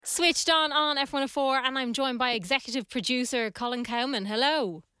Switched on F104, and I'm joined by executive producer Colin Cowman.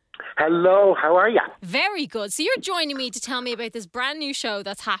 Hello. Hello, how are you? Very good. So you're joining me to tell me about this brand new show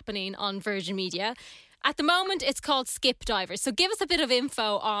that's happening on Virgin Media. At the moment, it's called Skip Divers. So give us a bit of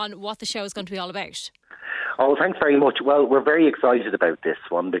info on what the show is going to be all about. Oh, thanks very much. Well, we're very excited about this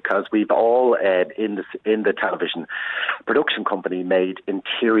one because we've all, in the television production company, made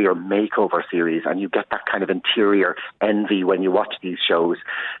interior makeover series, and you get that kind of interior envy when you watch these shows,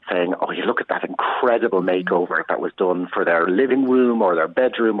 saying, oh, you look at that incredible makeover that was done for their living room or their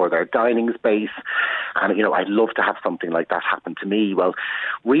bedroom or their dining space. And, I'd love to have something like that happen to me. Well,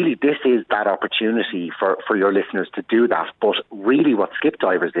 really, this is that opportunity for your listeners to do that. But really what Skip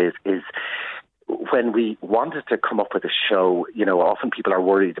Divers is when we wanted to come up with a show, often people are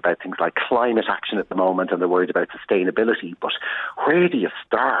worried about things like climate action at the moment, and they're worried about sustainability. But where do you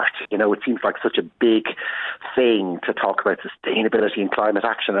start? It seems like such a big thing to talk about sustainability and climate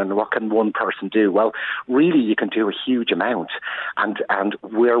action, and what can one person do? Well, really, you can do a huge amount. And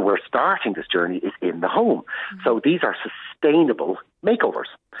where we're starting this journey is in the home. So these are sustainable makeovers.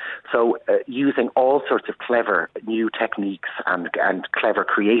 So using all sorts of clever new techniques and clever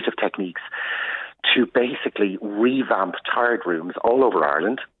creative techniques to basically revamp tired rooms all over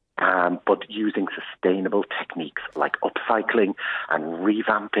Ireland, but using sustainable techniques like upcycling and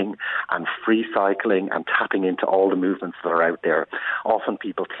revamping and free cycling and tapping into all the movements that are out there. Often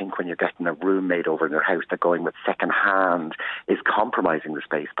people think when you're getting a room made over in their house that going with second hand is compromising the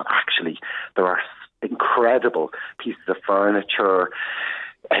space, but actually there are incredible pieces of furniture,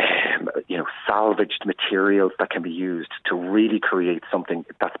 salvaged materials that can be used to really create something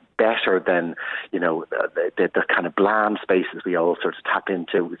that's better than, the kind of bland spaces we all sort of tap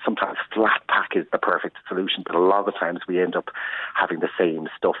into. Sometimes flat pack is the perfect solution, but a lot of times we end up having the same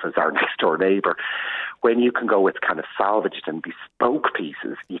stuff as our next door neighbour. When you can go with kind of salvaged and bespoke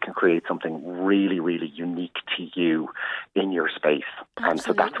pieces, you can create something really, really unique to you in your space. Absolutely. And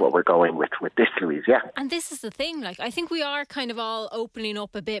so that's what we're going with this, Louise, yeah. And this is the thing, I think we are kind of all opening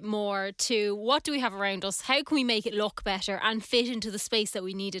up a bit more to what do we have around us, how can we make it look better and fit into the space that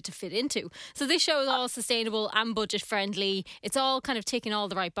we need it to fit into. So this show is all sustainable and budget friendly. It's all kind of ticking all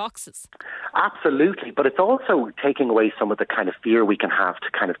the right boxes. Absolutely, but it's also taking away some of the kind of fear we can have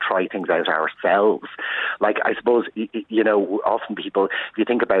to kind of try things out ourselves. Like, I suppose, often people, if you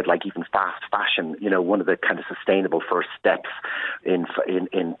think about like even fast fashion, one of the kind of sustainable first steps in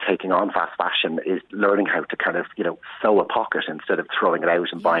taking on fast fashion is learning how to kind of, sew a pocket instead of throwing it out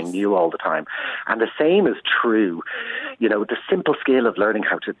and buying new all the time. And the same is true, the simple skill of learning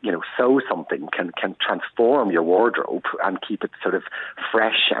how to, sew something can transform your wardrobe and keep it sort of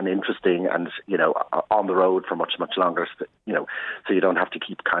fresh and interesting and, on the road for much, much longer, so you don't have to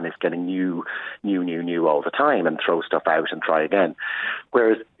keep kind of getting new all the time and throw stuff out and try again.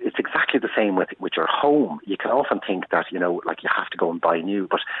 Whereas it's exactly the same with your home. You can often think that, like you have to go and buy new,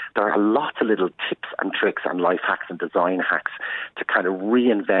 but there are lots of little tips and tricks and life hacks and design hacks to kind of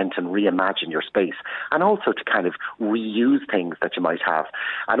reinvent and reimagine your space, and also to kind of reuse things that you might have.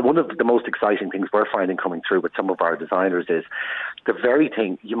 And one of the most exciting things we're finding coming through with some of our designers is the very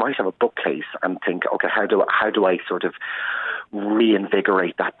thing, you might have a bookcase and think, okay, how do I sort of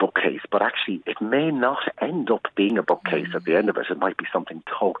reinvigorate that bookcase? But actually it may not end up being a bookcase at the end of it. It might be something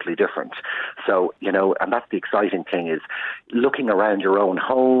totally different. So, and that's the exciting thing, is looking around your own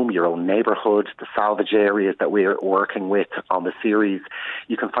home, your own neighbourhood, the salvage areas that we're working with on the series.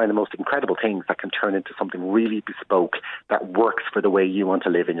 You can find the most incredible things that can turn into something really bespoke that works for the way you want to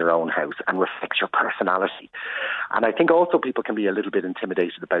live in your own house and reflects your personality. And I think also people can be a little bit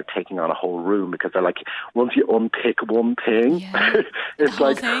intimidated about taking on a whole room, because they're like, once you unpick one thing, it's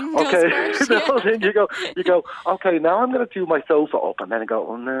like, okay, the whole thing, you go, okay, now I'm going to do my sofa up, and then I go,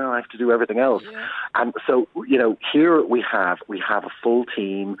 oh no, I have to do everything else. Yeah. And so, here we have a full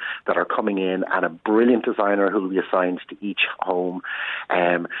team that are coming in, and a brilliant designer who will be assigned to each home,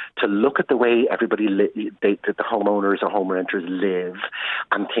 to look at the way everybody, the homeowners or home renters live,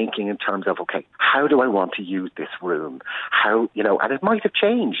 and thinking in terms of, okay, how do I want to use this room? How, and it might have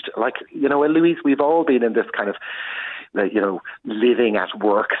changed. Like, Louise, we've all been in this kind of, living at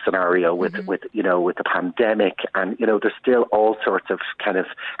work scenario with the pandemic, and there's still all sorts of kind of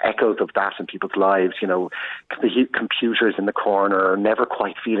echoes of that in people's lives. The computers in the corner, never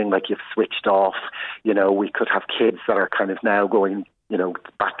quite feeling like you've switched off. We could have kids that are kind of now going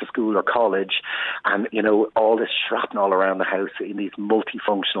back to school or college, and all this shrapnel around the house in these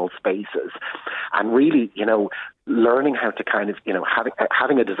multifunctional spaces, and really learning how to kind of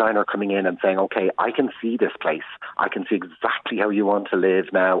having a designer coming in and saying, okay, I can see this place, I can see exactly how you want to live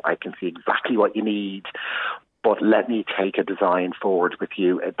now, I can see exactly what you need. but let me take a design forward with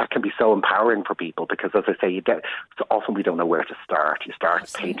you. That can be so empowering for people because, as I say, so often we don't know where to start. You start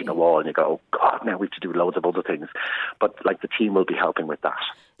Absolutely. painting a wall and you go, oh, God, now we have to do loads of other things. But like the team will be helping with that,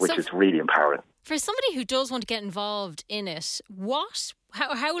 which is really empowering. For somebody who does want to get involved in it,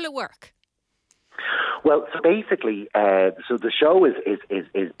 how will it work? Well, so basically, so the show is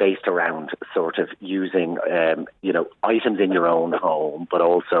based around sort of using, items in your own home, but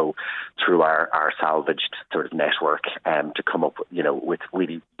also through our salvaged sort of network to come up, with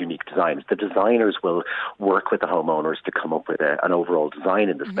really unique designs. The designers will work with the homeowners to come up with an overall design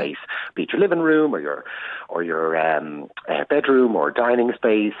in the space, be it your living room or your bedroom or dining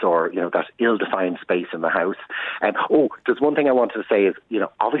space or, that ill-defined space in the house. There's one thing I wanted to say is,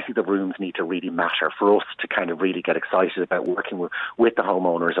 obviously the rooms need to really matter for us to kind of really get excited about working with the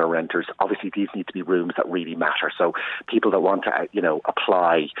homeowners or renters. Obviously, these need to be rooms that really matter. So people that want to,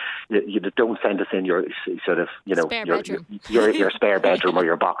 apply, you don't send us in your sort of, spare bedroom. your spare bedroom or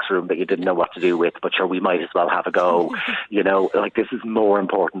your box room that you didn't know what to do with, but sure, we might as well have a go. This is more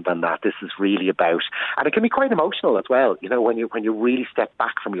important than that. This is really about, and it can be quite emotional as well. When you really step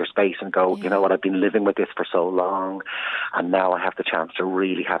back from your space and go, you know what, I've been living with this for so long, and now I have the chance to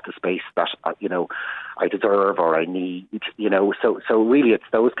really have the space that I deserve or I need. So really, it's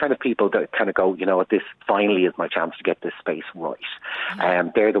those kind of people that kind of go, this finally is my chance to get this space right.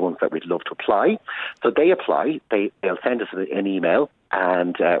 They're the ones that we'd love to apply. So they apply. They'll send us an email,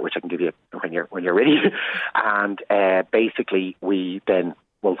 and which I can give you when you're ready. And basically, we then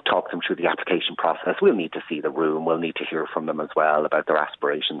we'll talk them through the application process. We'll need to see the room. We'll need to hear from them as well about their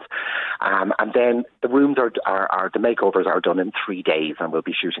aspirations. And then the rooms the makeovers are done in 3 days, and we'll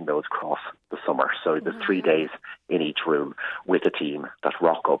be shooting those across the summer. So there's 3 days in each room with a team that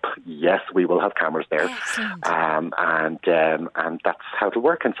rock up. Yes, we will have cameras there. And that's how it'll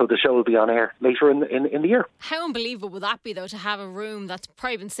work. And so the show will be on air later in the year. How unbelievable would that be, though, to have a room that's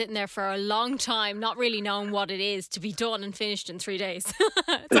probably been sitting there for a long time, not really knowing what it is, to be done and finished in 3 days?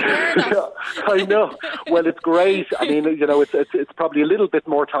 It's unheard of. I know. Well, it's great. I mean, it's probably a little bit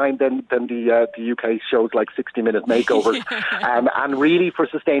more time than the UK shows like 60-minute makeovers. And really for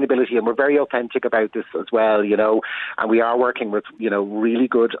sustainability, and we're very authentic about this as well, and we are working with, really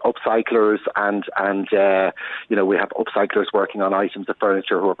good upcyclers and we have upcyclers working on items of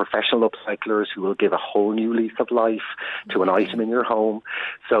furniture who are professional upcyclers who will give a whole new lease of life to an item in your home.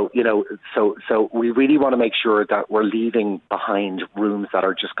 So, so we really want to make sure that we're leaving behind rooms that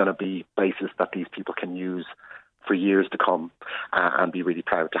are just going to be places that these people can use for years to come and be really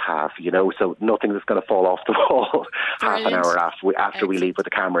proud to have, so nothing is going to fall off the wall half an hour after we leave with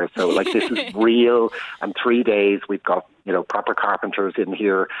the camera. So this is real, and 3 days we've got, proper carpenters in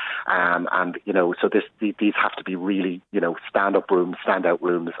here, so these have to be really, stand-up rooms, stand-out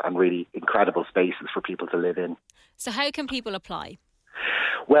rooms, and really incredible spaces for people to live in. So how can people apply?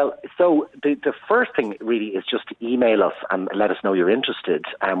 Well, so the first thing really is just to email us and let us know you're interested.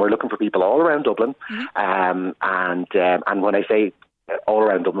 We're looking for people all around Dublin. And when I say all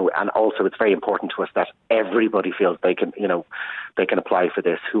around Dublin, and also it's very important to us that everybody feels they can apply for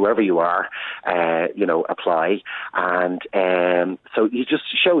this. Whoever you are, apply. And so you just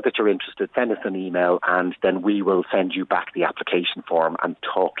show that you're interested, send us an email, and then we will send you back the application form and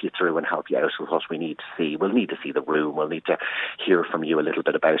talk you through and help you out with what we need to see. We'll need to see the room. We'll need to hear from you a little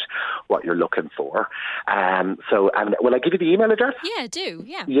bit about what you're looking for. And will I give you the email address? Yeah, do.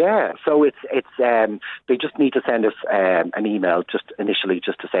 Yeah. Yeah. So it's they just need to send us an email just initially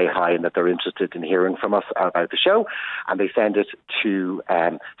just to say hi and that they're interested in hearing from us about the show, and they send it to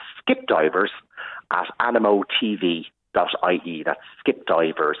skipdivers@animotv.ie. That's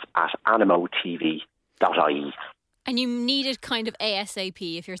skipdivers@animotv.ie. And you need it kind of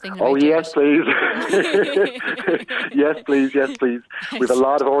ASAP if you're thinking about doing yes, please. Yes, please. We have a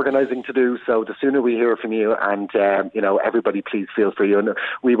lot of organising to do, so the sooner we hear from you, and everybody, please feel free. And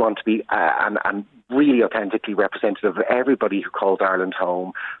we want to be and really authentically representative of everybody who calls Ireland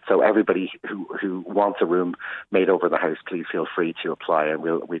home. So everybody who wants a room made over the house, please feel free to apply, and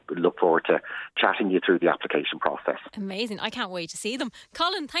we look forward to chatting you through the application process. Amazing. I can't wait to see them.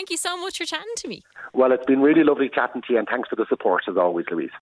 Colin, thank you so much for chatting to me. Well, it's been really lovely chatting to you, and thanks for the support as always, Louise.